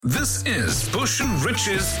This is Bush and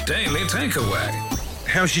Rich's Daily Takeaway.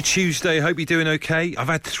 How's your Tuesday? Hope you're doing okay. I've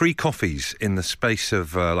had 3 coffees in the space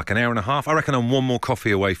of like an hour and a half. I reckon I'm one more coffee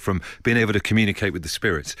away from being able to communicate with the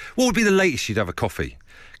spirits. What would be the latest you'd have a coffee?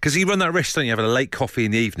 Because you run that risk, don't you, having a late coffee in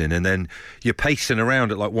the evening and then you're pacing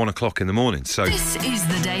around at like 1 o'clock in the morning. So this is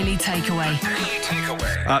the Daily Takeaway.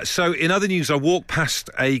 So in other news, I walked past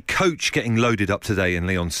a coach getting loaded up today in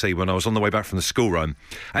Leigh-on-Sea when I was on the way back from the school run.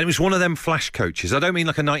 And it was one of them flash coaches. I don't mean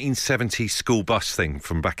like a 1970s school bus thing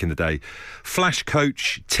from back in the day. Flash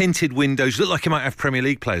coach, tinted windows, looked like it might have Premier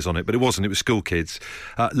League players on it, but it wasn't. It was school kids.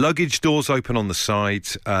 Luggage doors open on the side.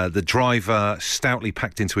 The driver stoutly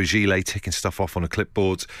packed into a gilet, ticking stuff off on a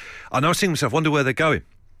clipboard. And I was thinking to myself, wonder where they're going.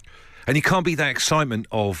 And you can't beat that excitement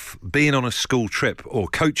of being on a school trip or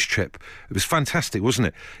coach trip. It was fantastic, wasn't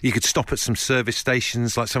it? You could stop at some service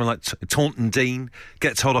stations like something like Taunton Dean,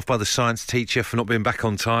 get told off by the science teacher for not being back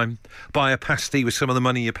on time, buy a pasty with some of the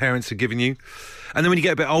money your parents are giving you. And then when you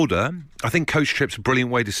get a bit older, I think coach trips are a brilliant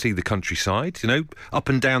way to see the countryside, you know, up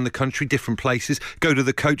and down the country, different places. Go to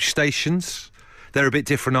the coach stations. They're a bit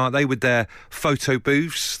different, aren't they, with their photo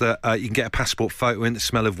booths that you can get a passport photo in the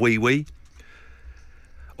smell of wee-wee.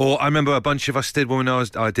 Or I remember a bunch of us did when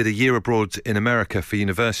I did a year abroad in America for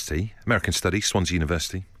university, American Studies, Swansea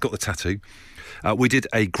University, got the tattoo. We did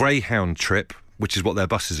a Greyhound trip, which is what their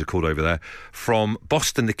buses are called over there, from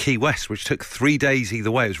Boston to Key West, which took 3 days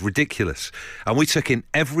either way. It was ridiculous. And we took in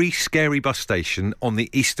every scary bus station on the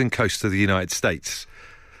eastern coast of the United States.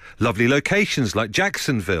 Lovely locations like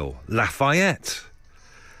Jacksonville, Lafayette,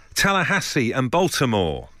 Tallahassee and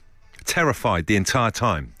Baltimore. Terrified the entire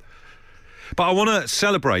time. But I want to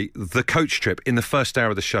celebrate the coach trip in the first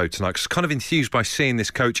hour of the show tonight, because I'm kind of enthused by seeing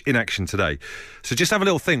this coach in action today. So just have a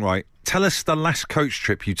little thing, right? Tell us the last coach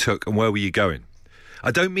trip you took and where were you going?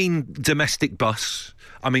 I don't mean domestic bus.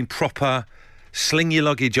 I mean proper sling your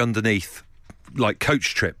luggage underneath, like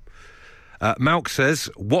coach trip. Malk says,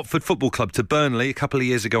 Watford Football Club to Burnley a couple of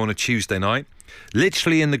years ago on a Tuesday night.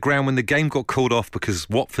 Literally in the ground when the game got called off because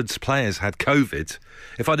Watford's players had COVID.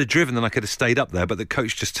 If I'd have driven, then I could have stayed up there, but the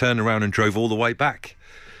coach just turned around and drove all the way back.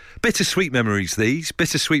 Bittersweet memories, these.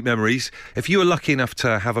 Bittersweet memories. If you were lucky enough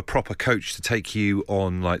to have a proper coach to take you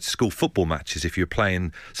on like school football matches, if you were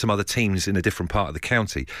playing some other teams in a different part of the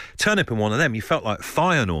county, turn up in one of them, you felt like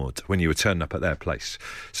Feyenoord when you were turning up at their place.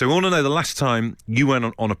 So we want to know the last time you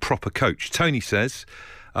went on a proper coach. Tony says,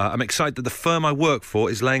 I'm excited that the firm I work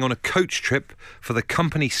for is laying on a coach trip for the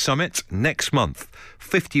company summit next month.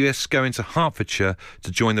 50 US going to Hertfordshire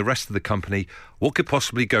to join the rest of the company. What could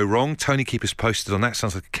possibly go wrong? Tony, keep us posted on that.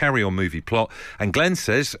 Sounds like a carry-on movie plot. And Glenn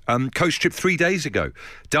says, coach trip 3 days ago.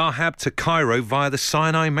 Dahab to Cairo via the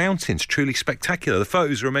Sinai Mountains. Truly spectacular. The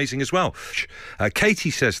photos are amazing as well. Katie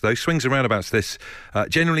says, though, swings and roundabouts this,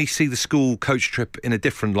 generally see the school coach trip in a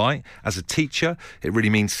different light. As a teacher, it really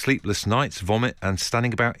means sleepless nights, vomit, and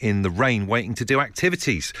standing about in the rain waiting to do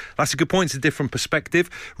activities. That's a good point. It's a different perspective.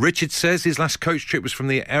 Richard says his last coach trip was from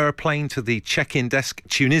the aeroplane to the check-in desk,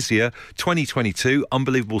 Tunisia, 2022.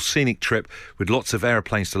 Unbelievable scenic trip with lots of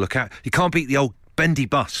aeroplanes to look at. You can't beat the old bendy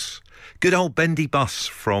bus. Good old bendy bus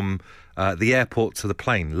from the airport to the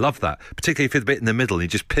plane. Love that. Particularly if you're a bit in the middle and you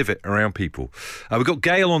just pivot around people. We've got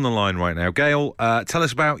Gail on the line right now. Gail, tell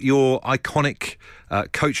us about your iconic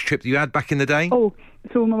coach trip that you had back in the day. Oh,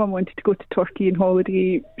 so my mum wanted to go to Turkey on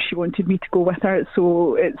holiday. She wanted me to go with her.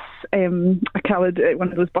 So it's a colored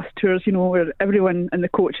one of those bus tours, you know, where everyone in the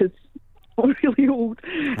coach is really old.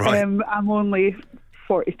 Right. I'm only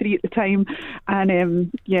 43 at the time, and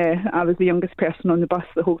I was the youngest person on the bus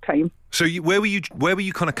the whole time. So where were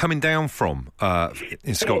you kind of coming down from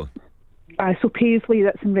in Scotland? So Paisley,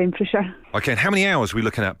 that's in Renfrewshire. Okay, and how many hours are we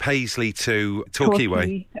looking at? Paisley to Torquay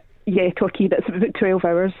Way? Yeah, Torquay, that's about 12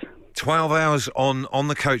 hours. 12 hours on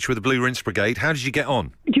the coach with the Blue Rinse Brigade. How did you get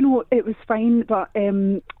on? You know, it was fine, but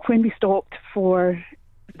when we stopped for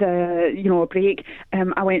a break,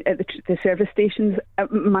 I went at the service stations.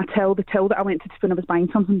 The till that I went to when I was buying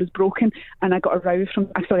something was broken, and I got a row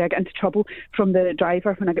I got into trouble from the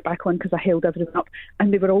driver when I got back on because I held everyone up,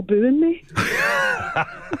 and they were all booing me.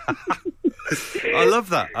 I love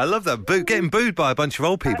that. Getting booed by a bunch of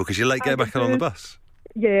old people because you're late getting back on the bus.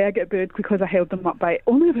 Yeah, I get booed because I held them up by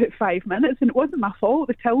only about 5 minutes, and it wasn't my fault.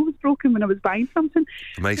 The till was broken when I was buying something.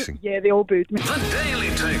 Amazing. So, yeah, they all booed me. The Daily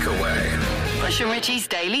Takeaway. Bush and Richie's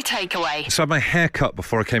Daily Takeaway. So I had my hair cut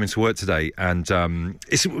before I came into work today, and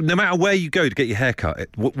it's no matter where you go to get your hair cut,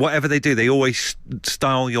 whatever they do, they always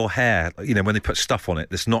style your hair, you know, when they put stuff on it.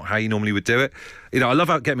 That's not how you normally would do it. You know, I love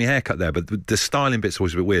getting my hair cut there, but the styling bit's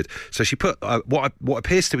always a bit weird. So she put what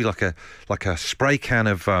appears to be like a spray can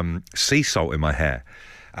of sea salt in my hair.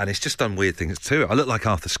 and it's just done weird things too. I look like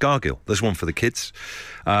Arthur Scargill. There's one for the kids.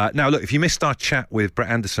 Now, look, if you missed our chat with Brett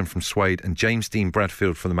Anderson from Suede and James Dean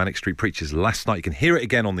Bradfield from the Manic Street Preachers last night, you can hear it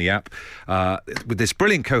again on the app with this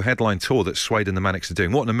brilliant co-headline tour that Suede and the Manics are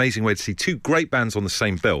doing. What an amazing way to see two great bands on the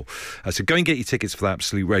same bill. So go and get your tickets for that,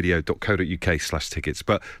 absoluteradio.co.uk/tickets.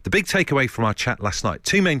 But the big takeaway from our chat last night,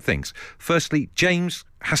 two main things. Firstly, James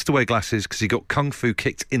has to wear glasses because he got kung fu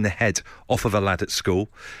kicked in the head off of a lad at school.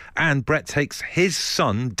 And Brett takes his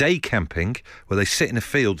son day camping, where they sit in a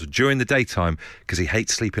field during the daytime because he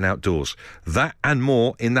hates sleeping outdoors. That and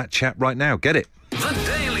more in that chat right now. Get it? The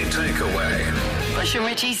Daily Takeaway. Bush and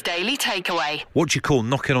Richie's Daily Takeaway. What do you call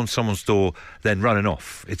knocking on someone's door, then running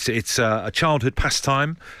off? It's a childhood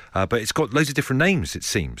pastime, but it's got loads of different names, it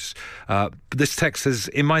seems. This text says,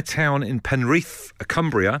 in my town in Penrith,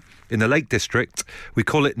 Cumbria, in the Lake District, we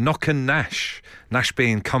call it knock and nash. Nash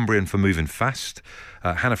being Cumbrian for moving fast.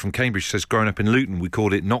 Hannah from Cambridge says, growing up in Luton, we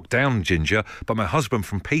called it knock down ginger, but my husband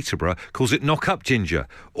from Peterborough calls it knock up ginger.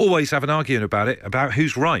 Always have an argument about it, about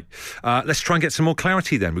who's right. Let's try and get some more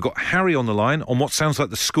clarity then. We've got Harry on the line on what sounds like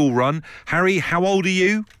the school run. Harry, how old are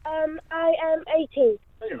you? I am 18.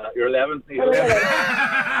 You're 11.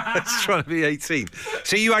 It's trying to be 18.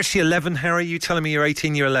 So you actually 11, Harry? You telling me you're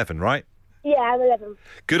 18, you're 11, right? Yeah, I'm 11.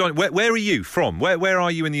 Good on. Where are you from? Where are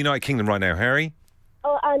you in the United Kingdom right now, Harry?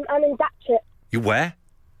 Oh, I'm in Datchet, You where?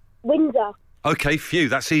 Windsor. Okay, phew,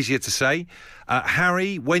 that's easier to say.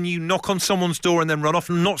 Harry, when you knock on someone's door and then run off,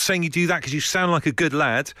 I'm not saying you do that because you sound like a good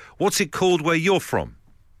lad. What's it called where you're from?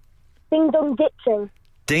 Ding dong ditching.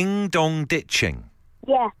 Ding dong ditching.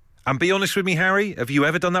 Yeah. And be honest with me, Harry, have you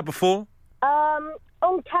ever done that before?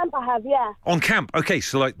 On camp I have, yeah. On camp? Okay,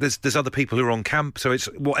 so like there's other people who are on camp, so it's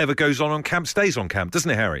whatever goes on camp stays on camp, doesn't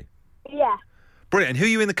it, Harry? Yeah. Brilliant. And who are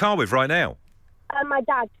you in the car with right now? My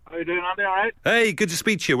dad. How you doing, Andy? All right? Hey, good to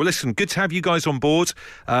speak to you. Well, listen, good to have you guys on board.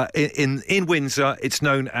 In Windsor, it's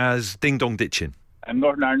known as ding dong ditching. In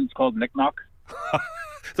Northern Ireland, it's called Nick Knock.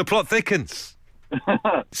 The plot thickens.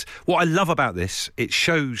 What I love about this, it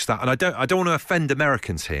shows that, and I don't want to offend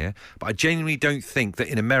Americans here, but I genuinely don't think that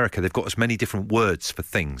in America they've got as many different words for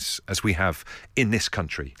things as we have in this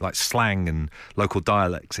country, like slang and local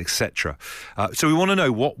dialects, etc. So we want to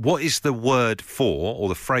know what is the word for, or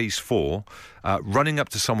the phrase for, running up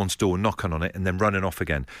to someone's door, knocking on it, and then running off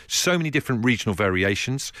again. So many different regional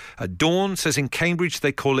variations. Dawn says in Cambridge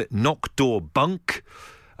they call it knock door bunk.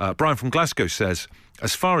 Brian from Glasgow says,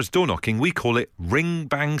 as far as door knocking, we call it ring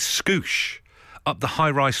bang scoosh. Up the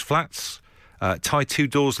high-rise flats, tie two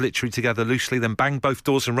doors literally together loosely, then bang both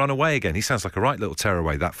doors and run away again. He sounds like a right little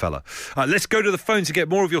tearaway, that fella. Let's go to the phone to get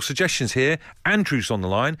more of your suggestions here. Andrew's on the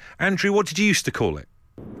line. Andrew, what did you used to call it?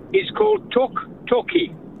 It's called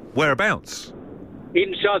tuk-tuki. Whereabouts?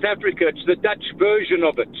 In South Africa. It's the Dutch version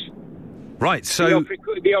of it. Right, so...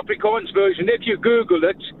 The Afrikaans version. If you Google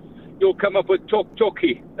it, you'll come up with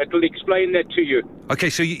tuk-tuki. It'll explain that to you. Okay,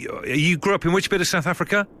 so you grew up in which bit of South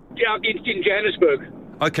Africa? Yeah, in Johannesburg.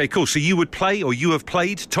 Okay, cool. So you would play, or you have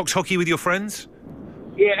played tuk-tuki with your friends?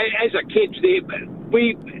 Yeah, as a kid, the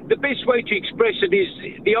best way to express it is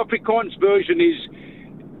the Afrikaans version is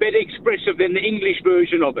better expressive than the English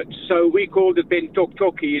version of it. So we called it then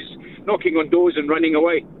tuk-tuki, is knocking on doors and running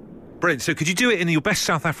away. Brilliant. So could you do it in your best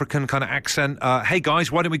South African kind of accent? Hey,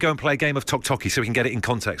 guys, why don't we go and play a game of tuk-tuki so we can get it in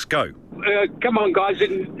context? Go. Come on, guys,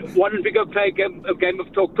 and why don't we go play a game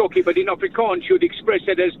of tuk-tuki? But in Afrikaans, you'd express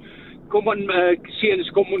it as, kom on,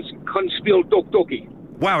 seuns, kom ons gaan speel tuk-tuki.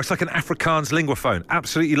 Wow, it's like an Afrikaans linguaphone.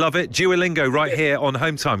 Absolutely love it. Duolingo right here on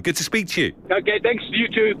Home Time. Good to speak to you. Okay, thanks to you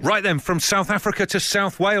too. Right then, from South Africa to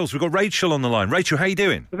South Wales, we've got Rachel on the line. Rachel, how you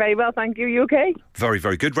doing? Very well, thank you. You okay? Very,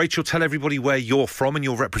 very good. Rachel, tell everybody where you're from and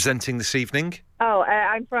you're representing this evening. Oh,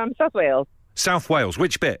 I'm from South Wales. South Wales,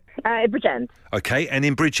 which bit? Bridgend. Okay, and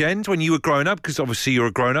in Bridgend, when you were growing up, because obviously you're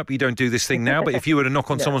a grown-up, you don't do this thing now, but if you were to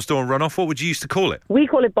knock on someone's door and run off, what would you used to call it? We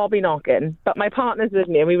call it Bobby knocking, but my partner's with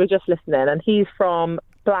me and we were just listening, and he's from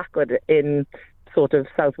Blackwood in sort of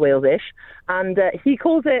South Wales-ish, and he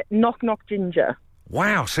calls it knock knock ginger.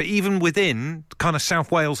 Wow, so even within kind of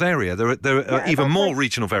South Wales area, there are even more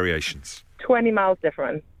regional variations. 20 miles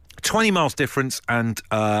different. 20 miles difference, and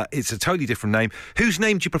it's a totally different name. Whose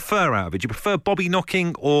name do you prefer out of it? Do you prefer Bobby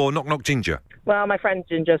Knocking or Knock Knock Ginger? Well, my friend's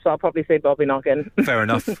Ginger, so I'll probably say Bobby Knocking. Fair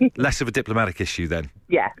enough. Less of a diplomatic issue then.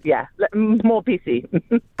 Yeah. More PC.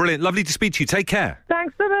 Brilliant. Lovely to speak to you. Take care.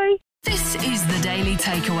 Thanks, bye-bye. This is the Daily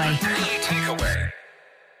Takeaway. Daily Takeaway.